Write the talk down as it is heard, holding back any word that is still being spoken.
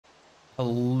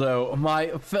Hello, my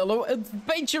fellow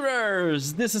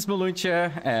adventurers! This is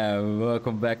Mloentje, and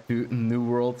welcome back to New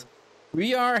World.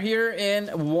 We are here in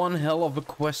one hell of a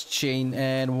quest chain,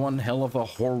 and one hell of a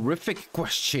horrific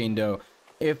quest chain, though.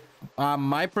 If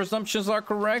my presumptions are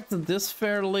correct, this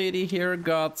fair lady here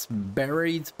got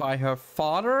buried by her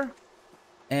father,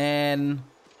 and,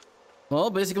 well,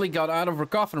 basically got out of her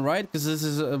coffin, right? Because this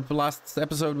is the last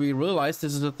episode we realized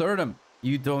this is the third one.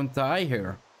 You don't die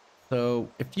here. So,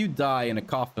 if you die in a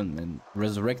coffin and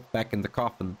resurrect back in the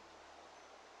coffin,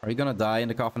 are you gonna die in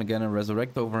the coffin again and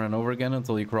resurrect over and over again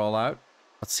until you crawl out?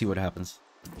 Let's see what happens.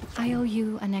 I owe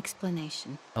you an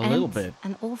explanation. A little bit.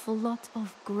 An awful lot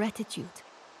of gratitude.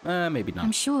 Maybe not.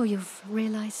 I'm sure you've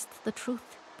realized the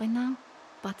truth by now,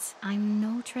 but I'm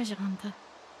no treasure hunter.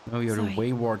 No, you're Sorry. the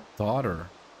wayward daughter.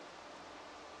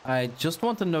 I just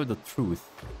want to know the truth.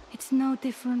 It's no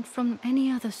different from any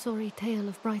other sorry tale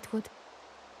of Brightwood.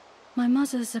 My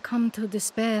mother succumbed to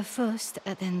despair first,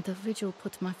 and then the vigil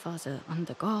put my father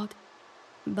under guard.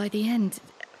 By the end,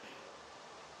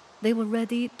 they were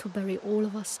ready to bury all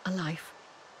of us alive.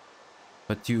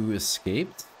 But you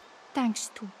escaped?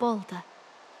 Thanks to Balder.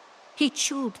 He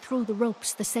chewed through the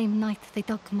ropes the same night they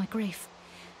dug my grave.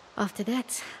 After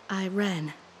that, I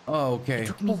ran. Oh, okay. It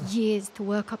took me years to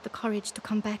work up the courage to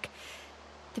come back.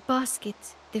 The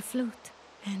basket, the flute,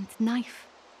 and knife,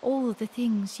 all the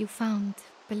things you found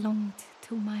belonged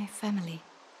to my family.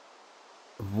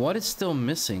 What is still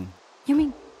missing? You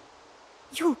mean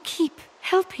you keep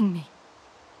helping me?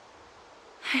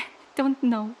 I don't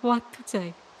know what to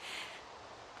say.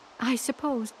 I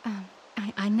suppose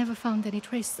I never found any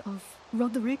trace of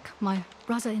Roderick, my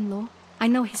brother-in-law. I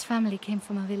know his family came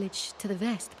from a village to the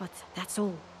west, but that's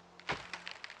all.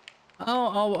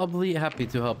 I'll be happy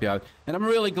to help you out. And I'm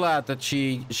really glad that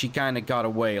she kind of got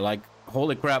away. Like,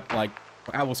 holy crap, like,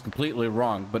 I was completely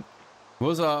wrong, but it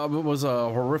was a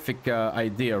horrific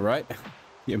idea, right?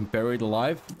 Getting buried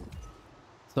alive.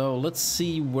 So let's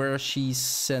see where she's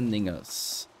sending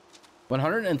us.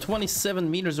 127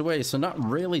 meters away, so not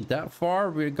really that far.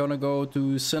 We're gonna go to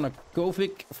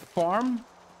Sinakovic Farm,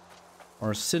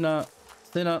 or Sinanovic.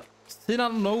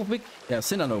 Yeah,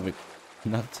 Sinanovic,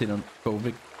 not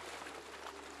Sinakovic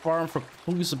Farm for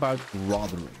clues about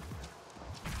Roderick.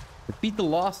 Repeat the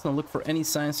lost and look for any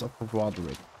signs of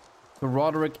Roderick. So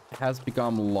Roderick has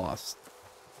become lost.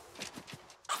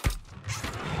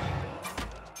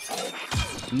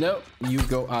 No, you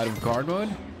go out of guard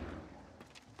mode.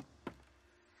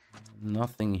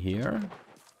 Nothing here.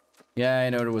 Yeah, I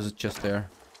know there was a chest there.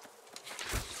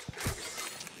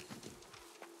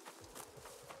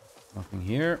 Nothing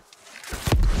here.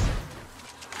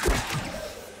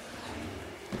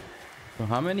 So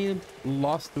how many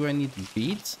lost do I need to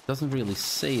beat? Doesn't really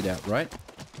say that, right?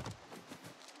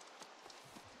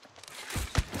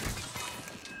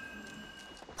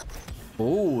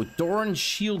 Oh, Doran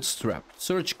Shield Strap.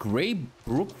 Search Grey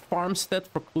Brook Farmstead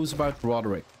for clues about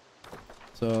Roderick.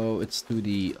 So it's to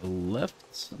the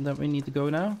left that we need to go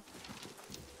now.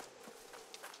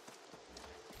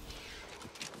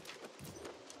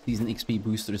 Season XP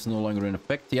booster is no longer in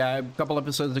effect. Yeah, a couple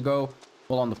episodes ago,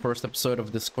 well, on the first episode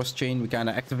of this quest chain, we kind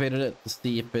of activated it to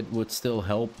see if it would still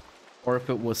help, or if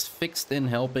it was fixed in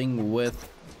helping with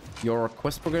your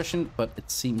quest progression, but it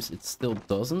seems it still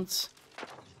doesn't.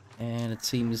 And it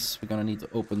seems we're gonna need to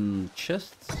open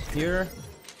chests here.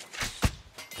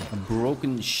 A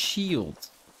broken shield.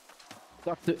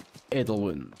 Dr.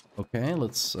 Aetherlwynn. Okay,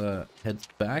 let's head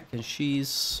back, and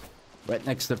she's right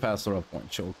next to Pastoral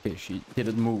Point. So, okay, she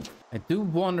didn't move. I do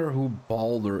wonder who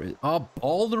Balder is. Oh,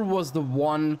 Balder was the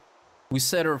one who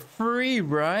set her free,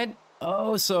 right?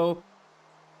 Oh, so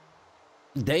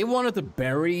they wanted to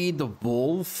bury the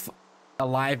wolf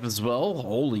alive as well?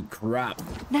 Holy crap.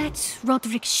 That's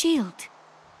Roderick's shield.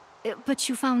 But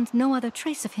you found no other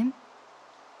trace of him?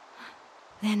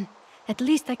 Then at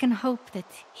least I can hope that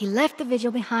he left the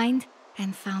vigil behind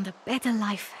and found a better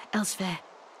life elsewhere.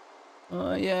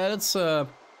 Yeah, that's a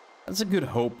good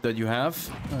hope that you have.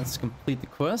 Let's complete the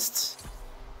quests.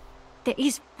 There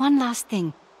is one last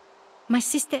thing. My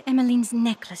sister Emmeline's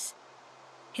necklace.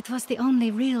 It was the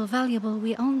only real valuable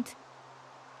we owned.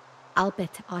 I'll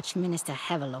bet Archminister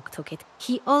Havelock took it.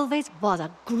 He always was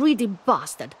a greedy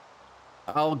bastard.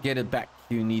 I'll get it back.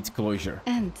 You need closure.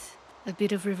 And a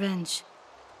bit of revenge.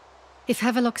 If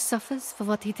Havelock suffers for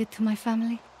what he did to my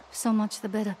family, so much the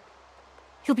better.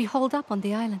 He'll be holed up on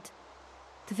the island.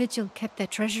 The Vigil kept their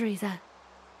treasury there.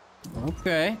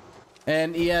 Okay.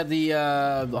 And yeah,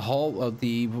 the hall of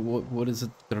the what is it?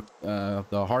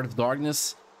 The Heart of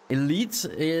Darkness Elite.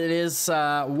 It is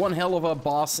one hell of a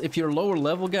boss. If you're lower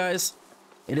level, guys,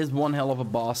 it is one hell of a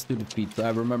boss to defeat. I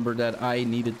remember that I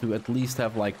needed to at least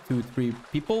have like 2-3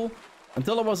 people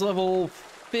until I was level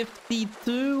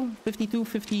 52,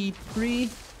 53.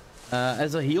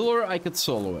 As a healer, I could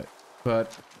solo it,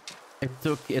 but it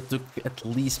took at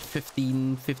least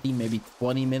 15, maybe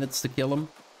 20 minutes to kill him.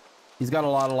 He's got a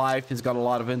lot of life. He's got a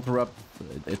lot of interrupt.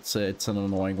 It's an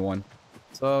annoying one.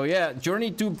 So yeah,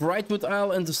 journey to Brightwood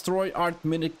Isle and destroy Art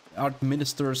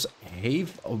Minister's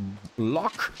Have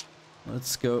Lock.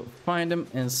 Let's go find him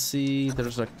and see.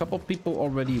 There's a couple people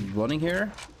already running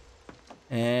here,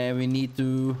 and we need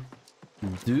to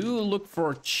look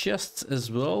for chests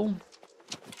as well.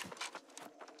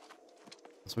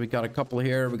 So we got a couple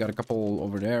here. We got a couple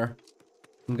over there.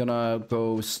 I'm gonna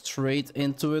go straight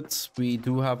into it. We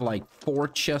do have like 4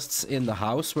 chests in the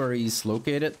house where he's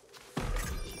located.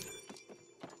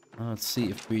 Let's see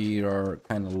if we are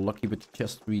kind of lucky with the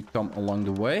chests we come along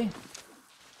the way.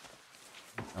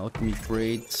 Alchemy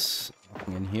crates.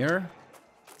 Nothing in here.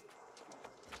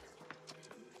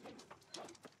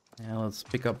 Now let's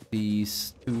pick up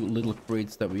these 2 little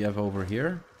crates that we have over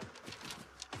here.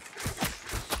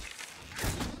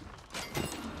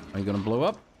 Are you gonna blow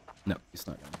up? No, he's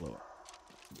not gonna blow up.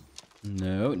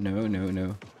 No.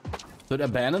 So the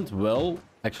abandoned well,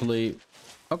 actually...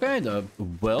 Okay, the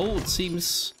well, it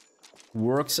seems,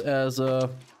 works as a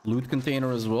loot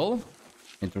container as well.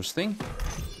 Interesting.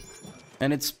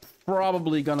 And it's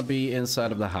probably gonna be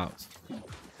inside of the house.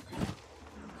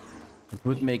 It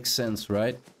would make sense,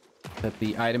 right? That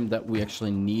the item that we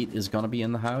actually need is gonna be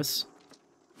in the house.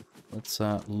 Let's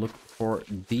look for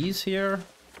these here.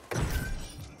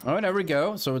 Oh, there we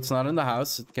go. So it's not in the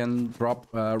house. It can drop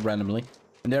randomly.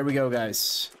 And there we go,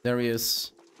 guys. There he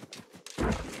is.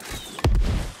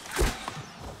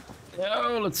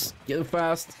 Oh, let's get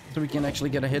fast so we can actually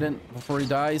get a hit in before he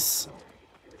dies.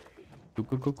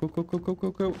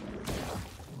 Go.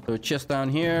 So chest down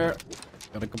here.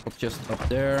 Got a couple chests up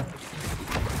there.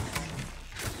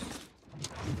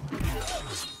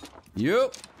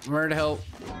 Yup. Where the hell?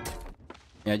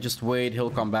 Yeah, just wait. He'll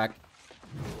come back.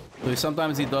 So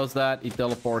sometimes he does that. He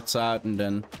teleports out and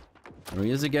then there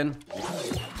he is again.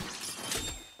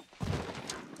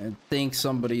 I think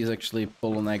somebody is actually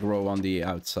pulling aggro on the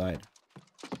outside.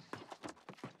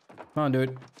 Come on,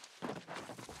 dude.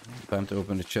 Time to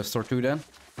open a chest or 2 then.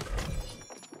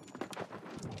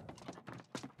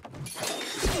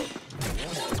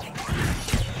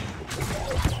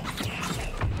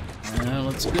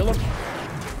 Let's kill him.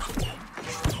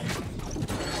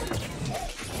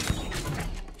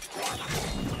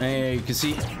 Hey, you can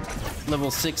see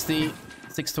level 60,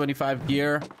 625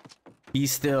 gear. He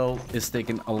still is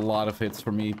taking a lot of hits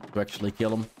for me to actually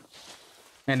kill him.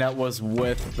 And that was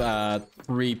with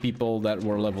 3 people that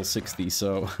were level 60,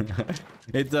 so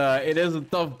it is a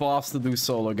tough boss to do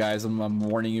solo, guys. I'm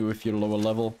warning you if you're lower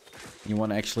level, you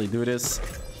want to actually do this.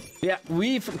 Yeah,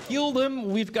 we've killed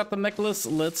him. We've got the necklace.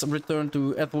 Let's return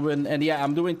to Aetherlwynn. And yeah,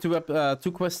 I'm doing 2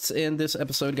 quests in this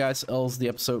episode, guys, else the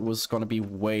episode was gonna be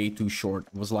way too short.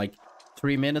 It was like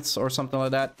 3 minutes or something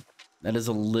like that. That is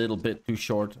a little bit too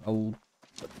short.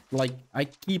 I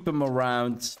keep him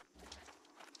around...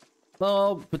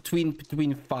 Well, between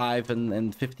 5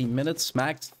 and 15 minutes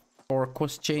max for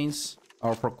quest chains,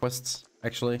 or for quests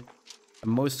actually.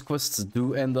 And most quests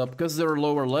do end up, because they're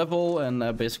lower level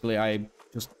and basically I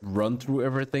just run through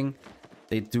everything,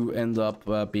 they do end up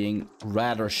being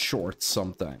rather short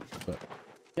sometimes. But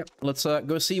yeah, let's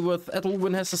go see what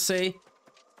Aetherlwynn has to say.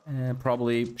 And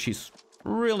probably she's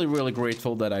really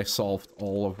grateful that I solved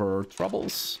all of her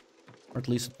troubles, or at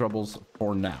least the troubles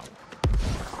for now.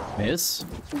 Miss?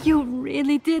 You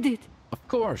really did it. Of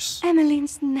course.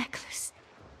 Emmeline's necklace.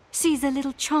 See the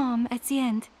little charm at the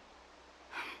end.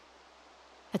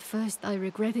 At first I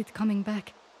regretted coming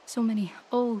back. So many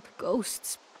old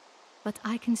ghosts. But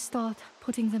I can start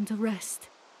putting them to rest.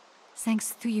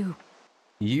 Thanks to you.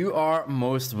 You are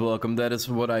most welcome. That is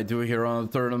what I do here on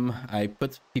Aetherlwynn. I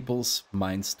put people's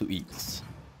minds to ease.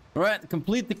 Alright,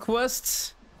 complete the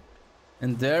quests.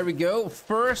 And there we go.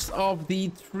 First of the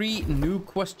 3 new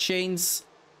quest chains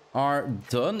are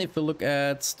done. If we look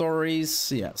at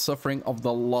stories, yeah, Suffering of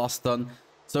the Lost done.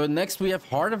 So next we have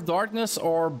Heart of Darkness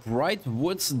or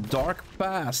Brightwood's Dark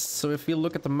Past. So if you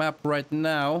look at the map right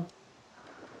now,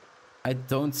 I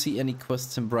don't see any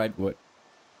quests in Brightwood.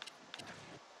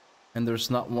 And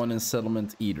there's not one in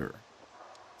Settlement either.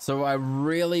 So I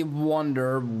really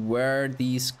wonder where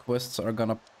these quests are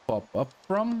gonna pop up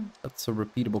from. That's a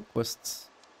repeatable quest.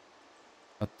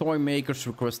 A Toy Maker's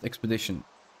Request Expedition.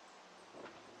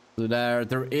 So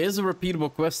there is a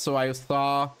repeatable quest. So I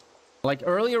saw, like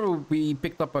earlier we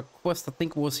picked up a quest, I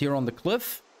think it was here on the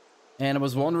cliff. and I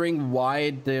was wondering why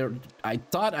there... I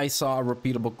thought I saw a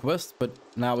repeatable quest, but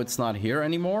now it's not here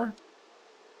anymore.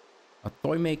 A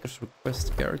toy maker's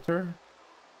request character.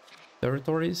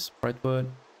 Territories, Brightwood.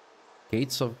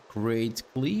 Gates of Great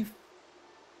Cleave.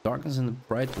 Darkness in the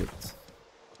Brightwood.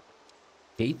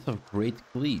 Gates of Great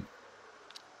Cleave.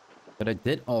 But I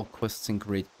did all quests in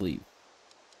Great Cleave.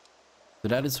 So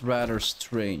that is rather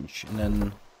strange. And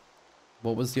then,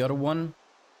 what was the other one?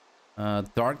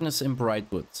 Darkness in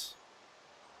Brightwoods.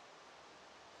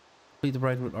 Complete the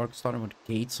Brightwood arc starting with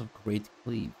Gates of Great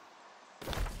Cleave.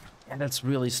 Yeah, that's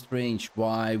really strange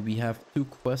why we have 2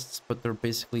 quests, but they're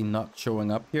basically not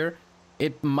showing up here.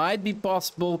 It might be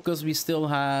possible because we still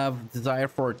have Desire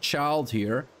for a Child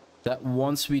here. That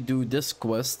once we do this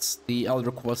quest, the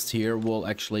elder quest here will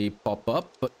actually pop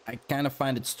up. But I kind of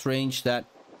find it strange that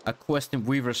a quest in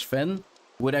Weaver's Fen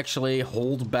would actually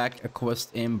hold back a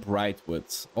quest in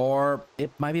Brightwoods. Or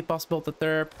it might be possible that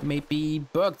they're maybe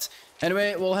bugged.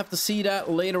 Anyway, we'll have to see that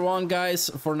later on, guys.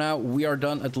 For now, we are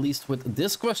done at least with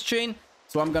this quest chain.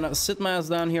 So I'm gonna sit my ass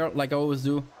down here like I always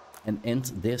do and end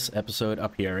this episode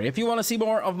up here. If you want to see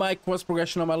more of my quest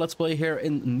progression on my Let's Play here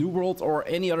in New World or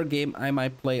any other game I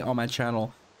might play on my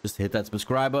channel, just hit that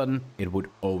subscribe button. It would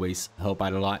always help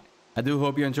out a lot. I do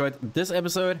hope you enjoyed this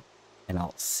episode, and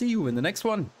I'll see you in the next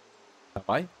one.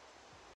 Bye-bye.